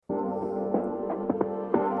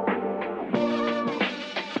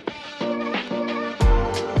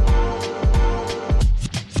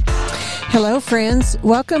Hello, friends.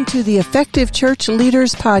 Welcome to the Effective Church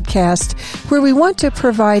Leaders Podcast, where we want to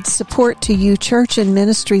provide support to you church and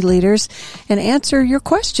ministry leaders and answer your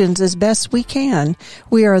questions as best we can.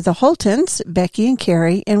 We are the Holtons, Becky and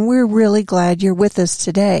Kerry, and we're really glad you're with us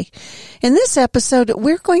today. In this episode,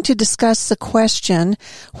 we're going to discuss the question,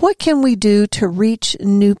 what can we do to reach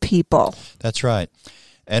new people? That's right.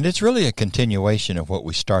 And it's really a continuation of what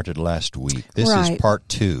we started last week. This is part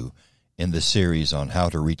 2. In the series on how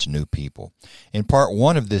to reach new people. In part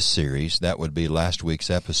 1 of this series, that would be last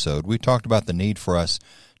week's episode, we talked about the need for us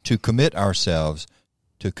to commit ourselves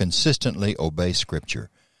to consistently obey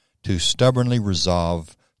Scripture, to stubbornly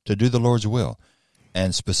resolve to do the Lord's will.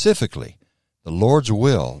 And specifically, the Lord's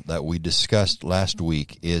will that we discussed last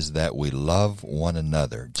week is that we love one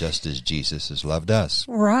another just as Jesus has loved us.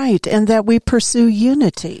 Right, and that we pursue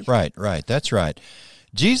unity. Right, that's right.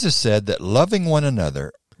 Jesus said that loving one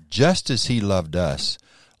another just as he loved us,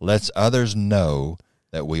 lets others know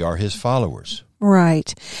that we are his followers.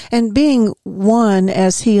 Right. And being one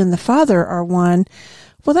as he and the Father are one,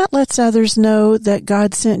 well, that lets others know that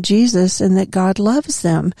God sent Jesus and that God loves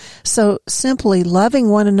them. So simply loving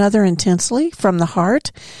one another intensely from the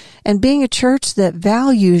heart and being a church that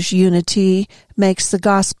values unity makes the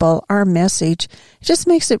gospel, our message, just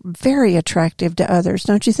makes it very attractive to others,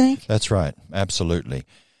 don't you think? That's right. Absolutely.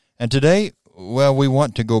 And today, well, we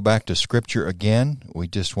want to go back to Scripture again. We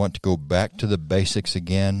just want to go back to the basics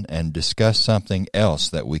again and discuss something else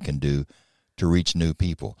that we can do to reach new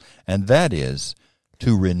people, and that is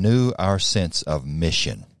to renew our sense of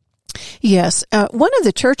mission. Yes. One of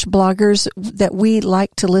the church bloggers that we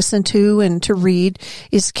like to listen to and to read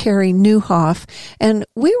is Kerry Newhoff. And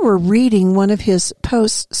we were reading one of his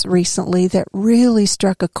posts recently that really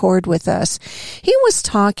struck a chord with us. He was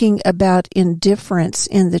talking about indifference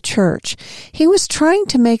in the church. He was trying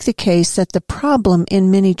to make the case that the problem in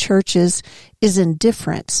many churches is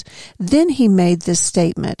indifference. Then he made this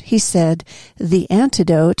statement. He said, "The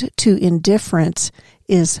antidote to indifference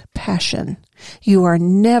is passion. You are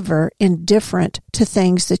never indifferent to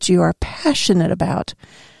things that you are passionate about."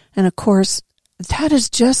 And of course, that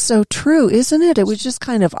is just so true, isn't it? It was just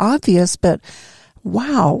kind of obvious, but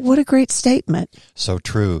wow, what a great statement. So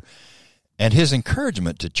true. And his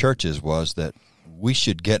encouragement to churches was that we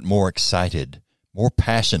should get more excited, more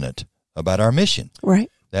passionate about our mission.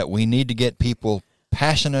 Right. That we need to get people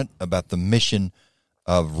passionate about the mission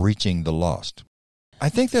of reaching the lost. I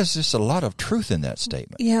think there's just a lot of truth in that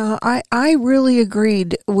statement. Yeah, I really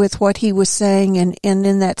agreed with what he was saying. And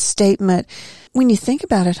in that statement, when you think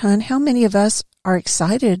about it, hon, how many of us are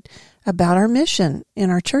excited about our mission in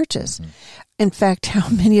our churches? Mm-hmm. In fact, how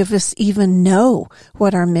many of us even know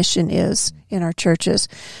what our mission is in our churches?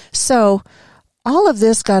 So all of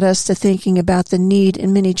this got us to thinking about the need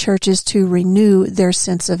in many churches to renew their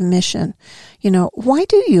sense of mission. You know, why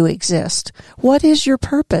do you exist? What is your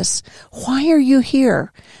purpose? Why are you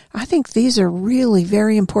here? I think these are really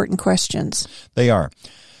very important questions. They are.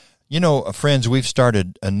 You know, friends, we've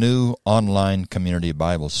started a new online community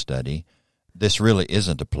Bible study. This really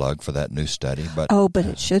isn't a plug for that new study, but but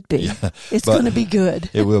it should be. Yeah, it's going to be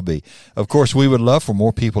good. It will be. Of course, we would love for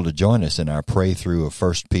more people to join us in our pray through of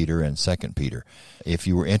 1 Peter and 2 Peter. If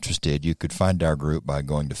you were interested, you could find our group by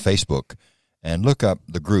going to Facebook and look up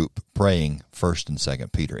the group Praying 1 and 2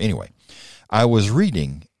 Peter. Anyway, I was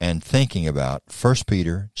reading and thinking about 1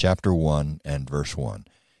 Peter chapter 1 and verse 1.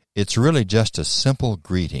 It's really just a simple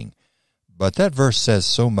greeting, but that verse says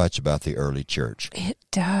so much about the early church. It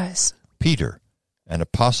does. Peter, an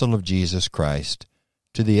apostle of Jesus Christ,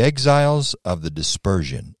 to the exiles of the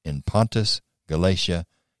dispersion in Pontus, Galatia,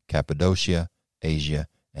 Cappadocia, Asia,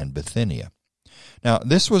 and Bithynia. Now,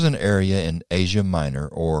 this was an area in Asia Minor,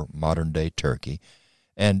 or modern-day Turkey,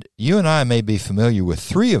 and you and I may be familiar with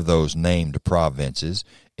 3 of those named provinces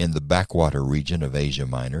in the backwater region of Asia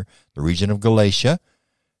Minor. The region of Galatia.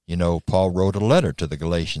 You know, Paul wrote a letter to the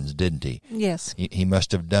Galatians, didn't he? Yes. He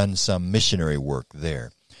must have done some missionary work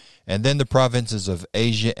there. And then the provinces of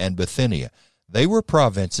Asia and Bithynia. They were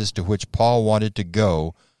provinces to which Paul wanted to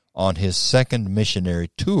go on his second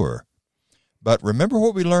missionary tour. But remember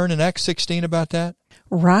what we learned in Acts 16 about that?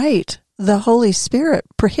 Right. The Holy Spirit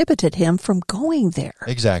prohibited him from going there.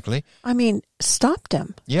 Exactly. I mean, stopped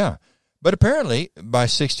him. Yeah. But apparently, by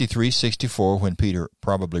 63, 64, when Peter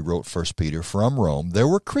probably wrote 1 Peter from Rome, there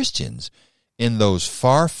were Christians in those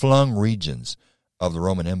far-flung regions of the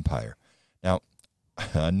Roman Empire. Now,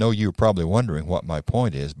 I know you're probably wondering what my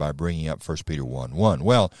point is by bringing up 1 Peter 1:1.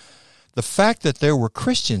 Well, the fact that there were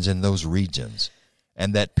Christians in those regions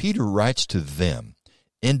and that Peter writes to them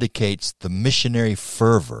indicates the missionary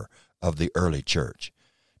fervor of the early church.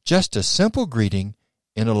 Just a simple greeting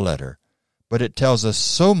in a letter, but it tells us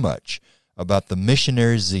so much about the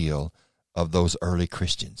missionary zeal of those early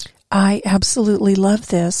Christians. I absolutely love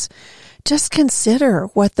this. Just consider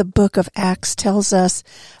what the book of Acts tells us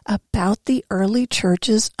about the early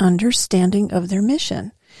church's understanding of their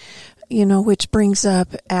mission. Which brings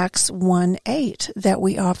up Acts 1:8 that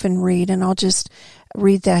we often read, and I'll just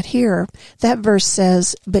read that here. That verse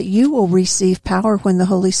says, "But you will receive power when the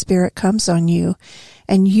Holy Spirit comes on you,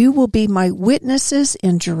 and you will be my witnesses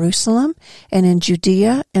in Jerusalem and in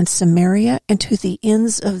Judea and Samaria and to the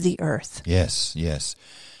ends of the earth." Yes, yes.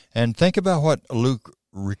 And think about what Luke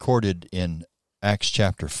recorded in Acts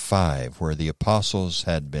chapter 5, where the apostles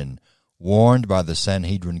had been warned by the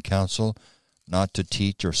Sanhedrin council not to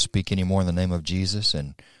teach or speak anymore in the name of Jesus.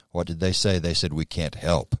 And what did they say? They said, "We can't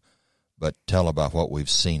help but tell about what we've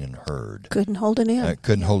seen and heard." Couldn't hold it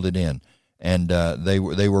in. Hold it in. And they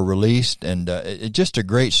were released, and just a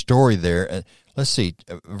great story there. Let's see,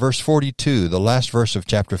 verse 42, the last verse of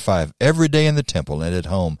chapter 5. "Every day in the temple and at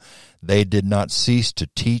home, they did not cease to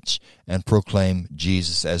teach and proclaim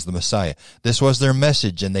Jesus as the Messiah." This was their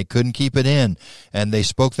message, and they couldn't keep it in, and they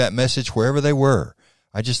spoke that message wherever they were.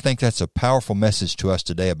 I just think that's a powerful message to us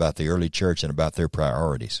today about the early church and about their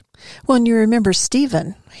priorities. Well, and you remember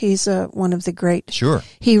Stephen. He's one of the great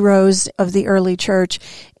heroes of the early church,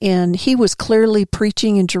 and he was clearly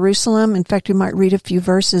preaching in Jerusalem. In fact, we might read a few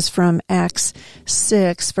verses from Acts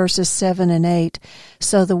 6, verses 7 and 8.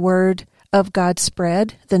 "So the word of God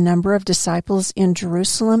spread, the number of disciples in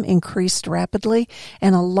Jerusalem increased rapidly,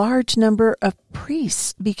 and a large number of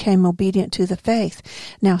priests became obedient to the faith.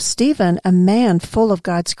 Now Stephen, a man full of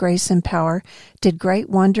God's grace and power, did great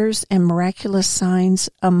wonders and miraculous signs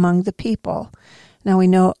among the people." Now we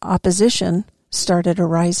know opposition started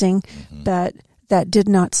arising, but that did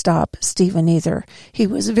not stop Stephen either. He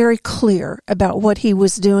was very clear about what he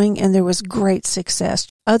was doing, and there was great success.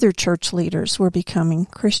 Other church leaders were becoming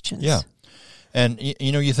Christians. Yeah. And,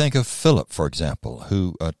 you think of Philip, for example,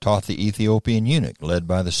 who taught the Ethiopian eunuch, led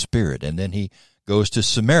by the Spirit, and then he goes to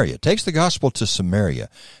Samaria, takes the gospel to Samaria.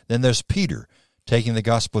 Then there's Peter, taking the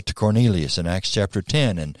gospel to Cornelius in Acts chapter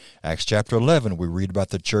 10. And Acts chapter 11, we read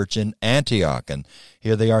about the church in Antioch, and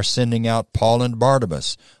here they are sending out Paul and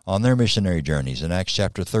Barnabas on their missionary journeys in Acts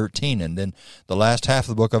chapter 13. And then the last half of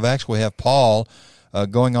the book of Acts, we have Paul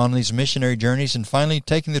going on these missionary journeys and finally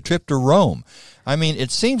taking the trip to Rome. I mean, it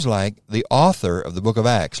seems like the author of the book of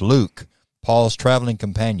Acts, Luke, Paul's traveling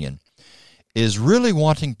companion, is really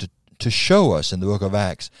wanting to show us in the book of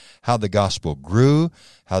Acts how the gospel grew,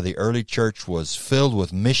 how the early church was filled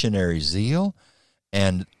with missionary zeal,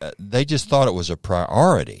 and they just thought it was a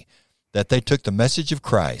priority that they took the message of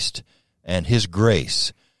Christ and His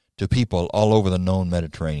grace to people all over the known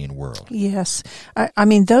Mediterranean world. Yes. I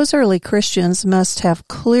mean, those early Christians must have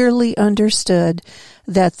clearly understood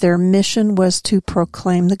that their mission was to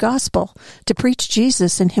proclaim the gospel, to preach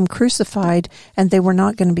Jesus and Him crucified, and they were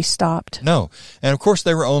not going to be stopped. No. And of course,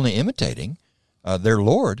 they were only imitating their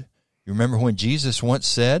Lord. You remember when Jesus once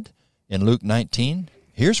said in Luke 19,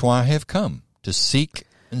 "Here's why I have come, to seek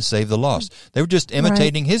and save the lost." They were just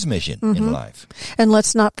imitating His mission in life. And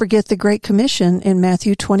let's not forget the Great Commission in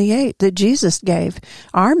Matthew 28 that Jesus gave.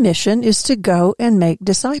 Our mission is to go and make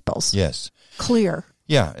disciples. Yes. Clear.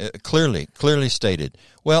 Yeah, clearly stated.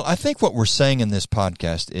 Well, I think what we're saying in this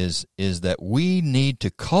podcast is that we need to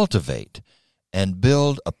cultivate and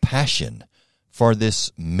build a passion for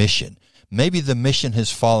this mission. Maybe the mission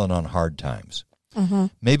has fallen on hard times.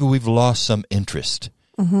 Maybe we've lost some interest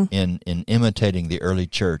in imitating the early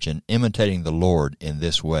church and imitating the Lord in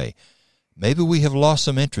this way. Maybe we have lost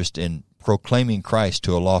some interest in proclaiming Christ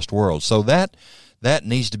to a lost world. So that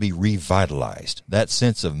needs to be revitalized. That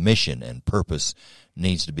sense of mission and purpose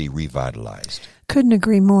needs to be revitalized. Couldn't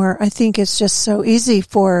agree more. I think it's just so easy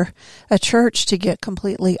for a church to get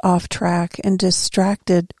completely off track and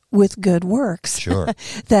distracted with good works. Sure.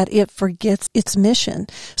 That it forgets its mission.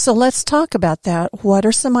 So let's talk about that. What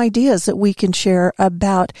are some ideas that we can share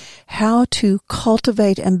about how to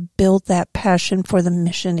cultivate and build that passion for the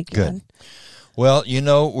mission again? Good. Well,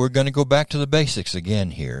 we're going to go back to the basics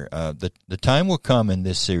again here. The time will come in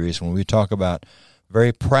this series when we talk about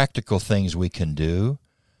very practical things we can do,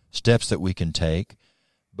 steps that we can take.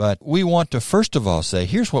 But we want to first of all say,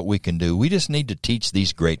 here's what we can do. We just need to teach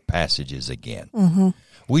these great passages again.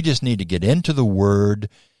 We just need to get into the Word,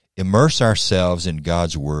 immerse ourselves in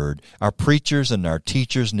God's Word. Our preachers and our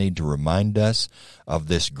teachers need to remind us of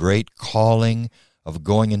this great calling of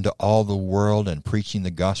going into all the world and preaching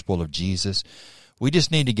the gospel of Jesus. We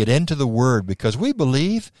just need to get into the Word because we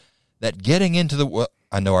believe that getting into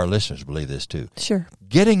I know our listeners believe this too. Sure.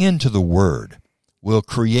 Getting into the Word will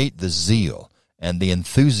create the zeal and the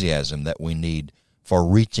enthusiasm that we need for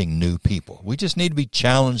reaching new people. We just need to be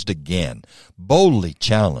challenged again, boldly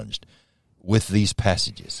challenged with these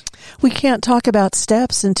passages. We can't talk about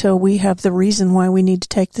steps until we have the reason why we need to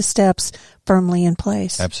take the steps firmly in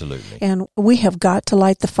place. Absolutely. And we have got to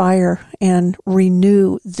light the fire and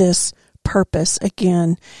renew this purpose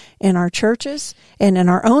again in our churches and in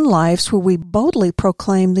our own lives, where we boldly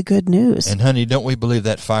proclaim the good news. And honey, don't we believe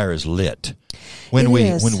that fire is lit? When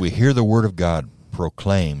we hear the Word of God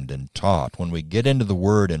proclaimed and taught, when we get into the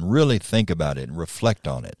Word and really think about it and reflect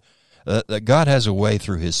on it, that God has a way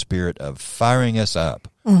through His Spirit of firing us up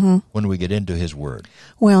when we get into His Word.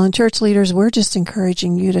 Well, and church leaders, we're just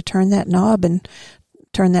encouraging you to turn that knob and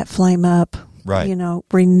turn that flame up. Right. You know,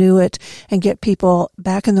 renew it and get people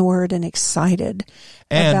back in the Word and excited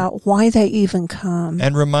about why they even come.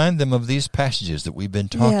 And remind them of these passages that we've been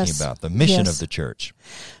talking about, the mission of the church.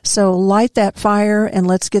 So light that fire and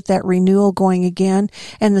let's get that renewal going again.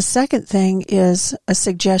 And the second thing is a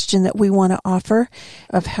suggestion that we want to offer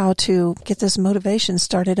of how to get this motivation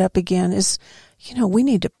started up again is, you know, we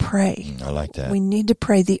need to pray. I like that. We need to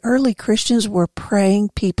pray. The early Christians were praying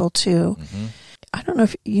people too. I don't know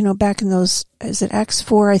if, you know, back in those, is it Acts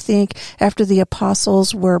 4, I think, after the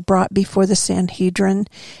apostles were brought before the Sanhedrin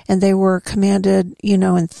and they were commanded, you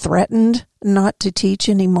know, and threatened not to teach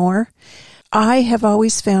anymore. I have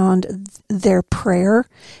always found their prayer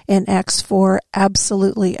in Acts 4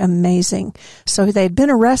 absolutely amazing. So they'd been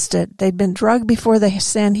arrested. They'd been dragged before the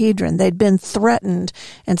Sanhedrin. They'd been threatened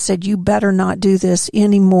and said, you better not do this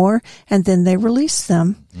anymore. And then they released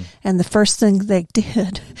them. And the first thing they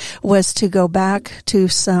did was to go back to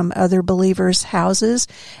some other believers' houses.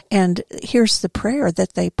 And here's the prayer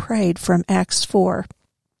that they prayed from Acts 4.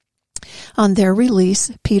 On their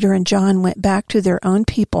release, Peter and John went back to their own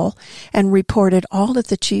people and reported all that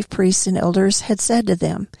the chief priests and elders had said to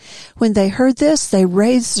them. When they heard this, they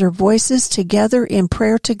raised their voices together in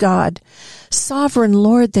prayer to God. Sovereign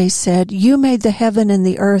Lord, they said, you made the heaven and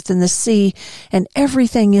the earth and the sea and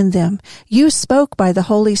everything in them. You spoke by the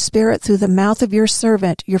Holy Spirit through the mouth of your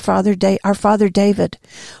servant, our father David.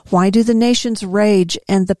 Why do the nations rage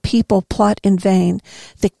and the people plot in vain?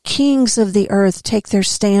 The kings of the earth take their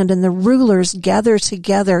stand and the rulers gather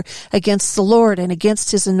together against the Lord and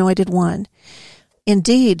against his anointed one.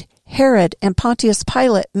 Indeed, Herod and Pontius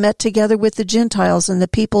Pilate met together with the Gentiles and the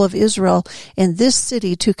people of Israel in this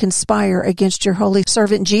city to conspire against your holy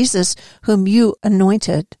servant Jesus, whom you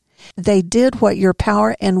anointed. They did what your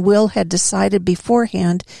power and will had decided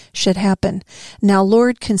beforehand should happen. Now,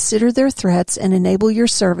 Lord, consider their threats and enable your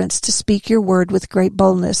servants to speak your word with great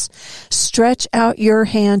boldness. Stretch out your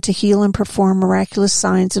hand to heal and perform miraculous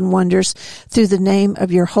signs and wonders through the name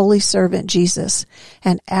of your holy servant Jesus.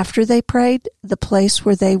 And after they prayed, the place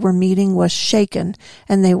where they were meeting was shaken,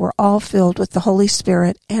 and they were all filled with the Holy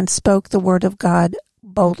Spirit and spoke the word of God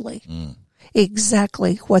boldly.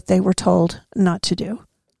 Exactly what they were told not to do.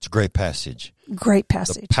 It's a great passage. Great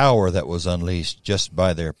passage. The power that was unleashed just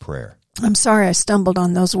by their prayer. I'm sorry I stumbled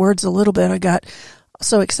on those words a little bit. I got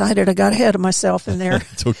so excited I got ahead of myself in there.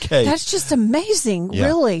 It's okay. That's just amazing,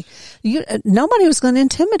 really. Nobody was going to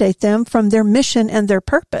intimidate them from their mission and their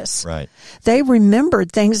purpose. Right. They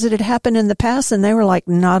remembered things that had happened in the past, and they were like,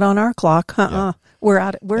 not on our clock. Yeah. We're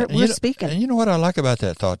out. We're speaking. And you know what I like about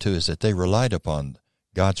that thought, too, is that they relied upon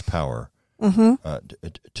God's power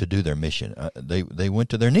to do their mission. They went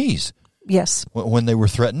to their knees. Yes. When they were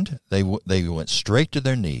threatened, they went straight to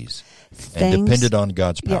their knees and depended on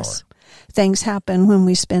God's power. Yes. Things happen when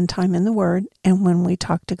we spend time in the Word and when we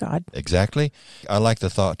talk to God. Exactly. I like the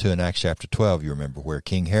thought, too, in Acts chapter 12, you remember, where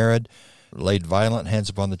King Herod laid violent hands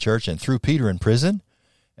upon the church and threw Peter in prison.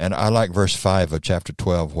 And I like verse 5 of chapter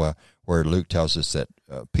 12 where Luke tells us that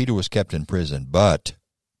Peter was kept in prison, but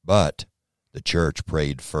the church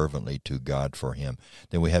prayed fervently to God for him.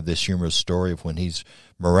 Then we have this humorous story of when he's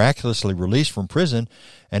miraculously released from prison,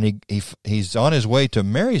 and he's on his way to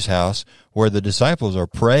Mary's house where the disciples are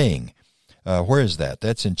praying. Where is that?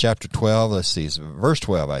 That's in chapter 12. Let's see, verse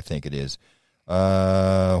 12, I think it is.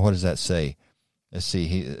 What does that say? Let's see.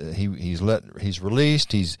 He's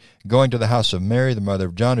released. He's going to the house of Mary, the mother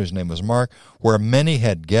of John, whose name was Mark, where many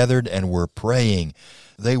had gathered and were praying.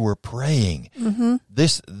 They were praying. Mm-hmm.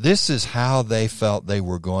 This is how they felt they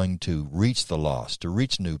were going to reach the lost, to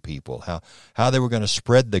reach new people, how they were going to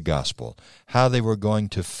spread the gospel, how they were going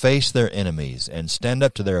to face their enemies and stand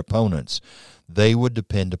up to their opponents. They would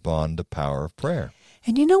depend upon the power of prayer.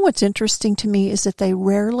 And you know what's interesting to me is that they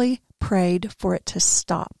rarely prayed for it to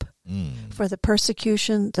stop. For the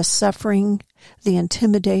persecution, the suffering, the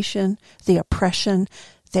intimidation, the oppression.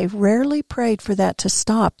 they rarely prayed for that to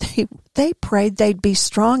stop. They prayed they'd be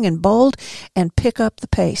strong and bold and pick up the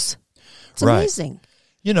pace. It's amazing.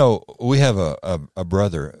 You know, we have a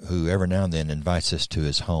brother who every now and then invites us to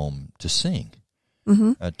his home to sing,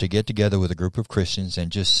 to get together with a group of Christians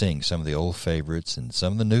and just sing some of the old favorites and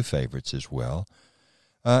some of the new favorites as well.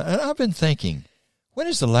 And I've been thinking, when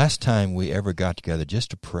is the last time we ever got together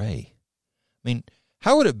just to pray? I mean,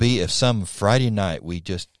 how would it be if some Friday night we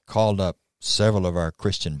just called up several of our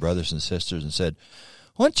Christian brothers and sisters and said,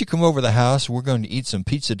 why don't you come over to the house, we're going to eat some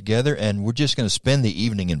pizza together, and we're just going to spend the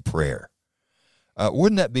evening in prayer.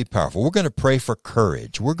 Wouldn't that be powerful? We're going to pray for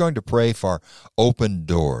courage. We're going to pray for open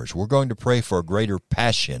doors. We're going to pray for a greater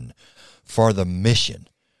passion for the mission.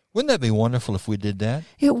 Wouldn't that be wonderful if we did that?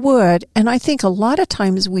 It would. And I think a lot of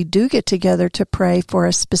times we do get together to pray for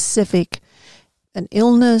a specific, an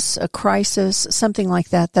illness, a crisis, something like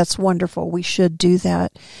that. That's wonderful. We should do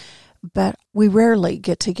that. But we rarely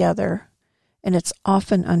get together, and it's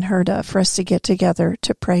often unheard of for us to get together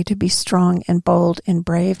to pray to be strong and bold and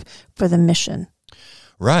brave for the mission.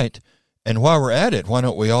 Right. And while we're at it, why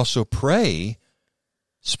don't we also pray,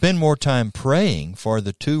 spend more time praying for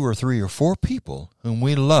the 2 or 3 or 4 people whom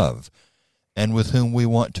we love and with whom we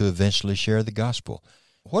want to eventually share the gospel?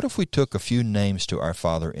 What if we took a few names to our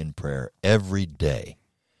Father in prayer every day,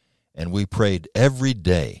 and we prayed every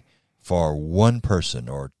day for one person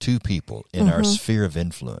or 2 people in our sphere of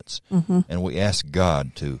influence, and we asked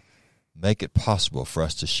God to make it possible for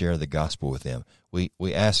us to share the gospel with them?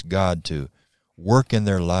 We asked God to work in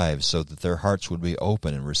their lives so that their hearts would be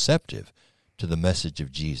open and receptive to the message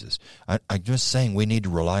of Jesus. I'm just saying we need to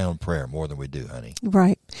rely on prayer more than we do, honey.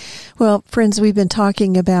 Right. Well, friends, we've been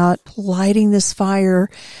talking about lighting this fire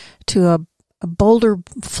to a bolder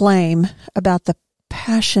flame, about the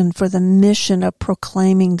passion for the mission of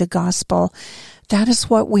proclaiming the gospel. That is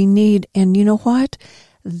what we need. And you know what?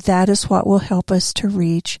 That is what will help us to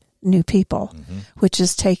reach new people, which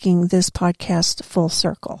is taking this podcast full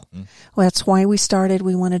circle. Well, that's why we started.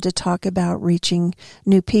 We wanted to talk about reaching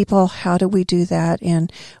new people. How do we do that?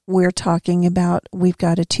 And we're talking about we've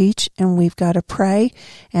got to teach and we've got to pray.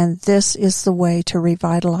 And this is the way to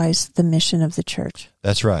revitalize the mission of the church.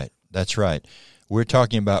 That's right. That's right. We're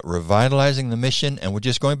talking about revitalizing the mission, and we're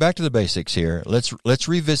just going back to the basics here. Let's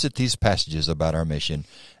revisit these passages about our mission,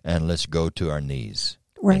 and let's go to our knees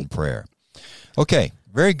in prayer. Okay,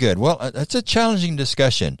 very good. Well, that's a challenging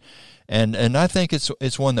discussion, and I think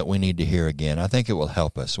it's one that we need to hear again. I think it will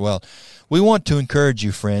help us. Well, we want to encourage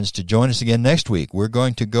you, friends, to join us again next week. We're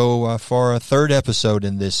going to go for a 3rd episode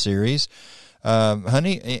in this series.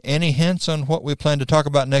 Honey, any hints on what we plan to talk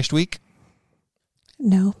about next week?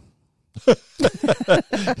 No.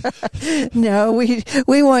 No,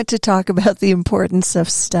 we want to talk about the importance of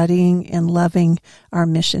studying and loving our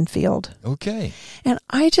mission field. Okay. And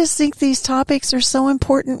I just think these topics are so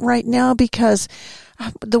important right now because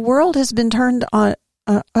the world has been turned on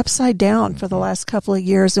upside down for the last couple of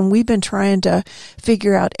years, and we've been trying to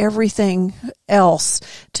figure out everything else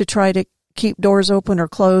to try to keep doors open or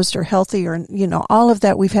closed or healthy, or, all of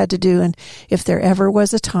that we've had to do. And if there ever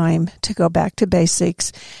was a time to go back to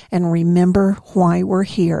basics and remember why we're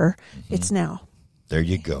here, it's now. There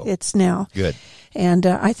you go. It's now. Good. And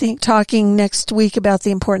I think talking next week about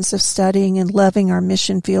the importance of studying and loving our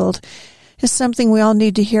mission field is something we all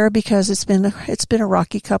need to hear, because it's been a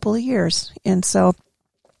rocky couple of years. And so,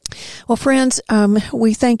 well, friends,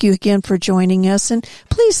 we thank you again for joining us, and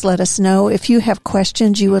please let us know if you have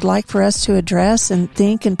questions you would like for us to address and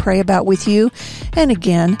think and pray about with you. And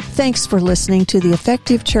again, thanks for listening to the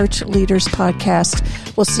Effective Church Leaders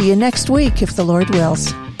Podcast. We'll see you next week if the Lord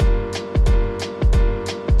wills.